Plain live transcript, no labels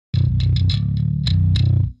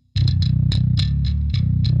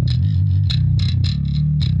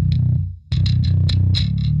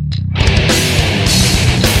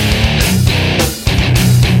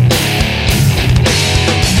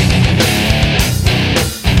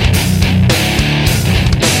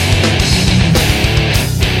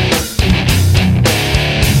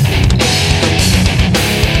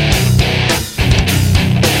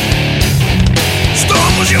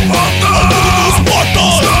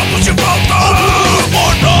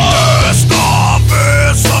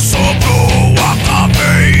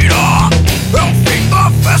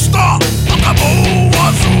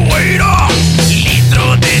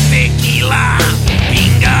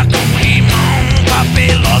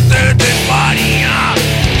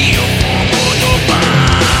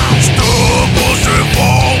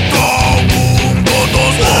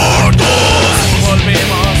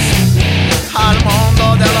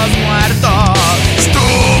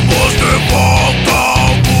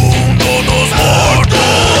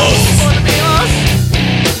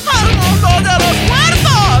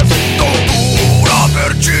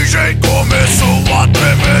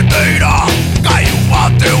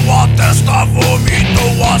a testa,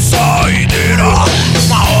 vomitou a saideira.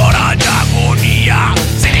 Uma hora de agonia,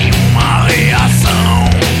 sem nenhuma reação.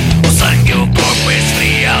 O sangue, o corpo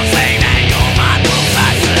esfria, sem nenhuma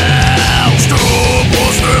pulsação.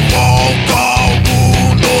 Estamos de volta ao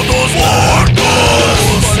mundo dos mortos.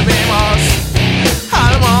 Volvimos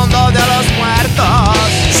al mundo de los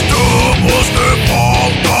muertos. Estamos de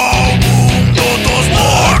volta ao mundo dos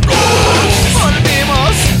mortos.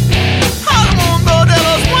 Volvimos al mundo de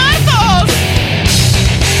los muertos.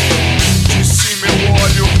 Disse meu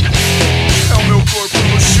olho, é o meu corpo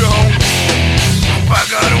no chão.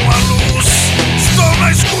 Apagaram a luz, estou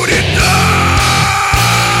na escuridão.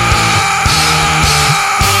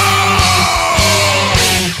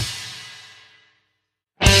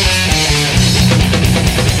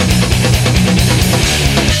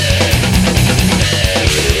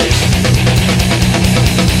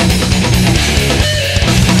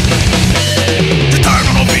 De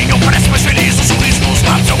terno novinho, parece mais feliz. Um sorriso nos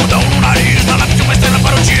lábios, algodão no nariz. Na nave de uma estrela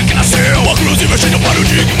para o dia que nasceu. Uma cruz investindo para o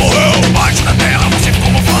dia que morreu. Debaixo da terra, você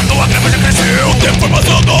ficou mofando, a grama já cresceu. O tempo foi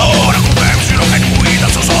passando, agora com vermes virou carne moída.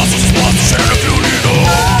 Seus ossos expostos, cheirando friolino.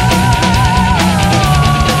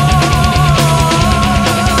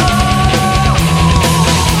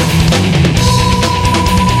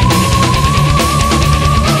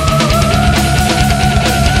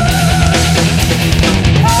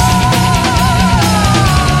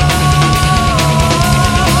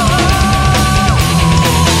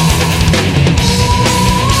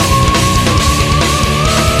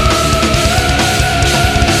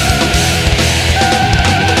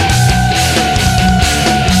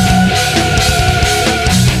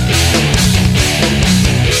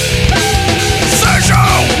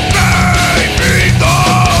 Sejam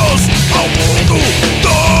bem-vindos ao mundo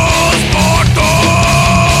dos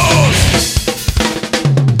mortos.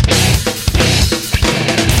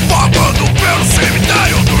 Vagando pelo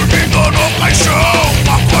cemitério, dormindo no caixão.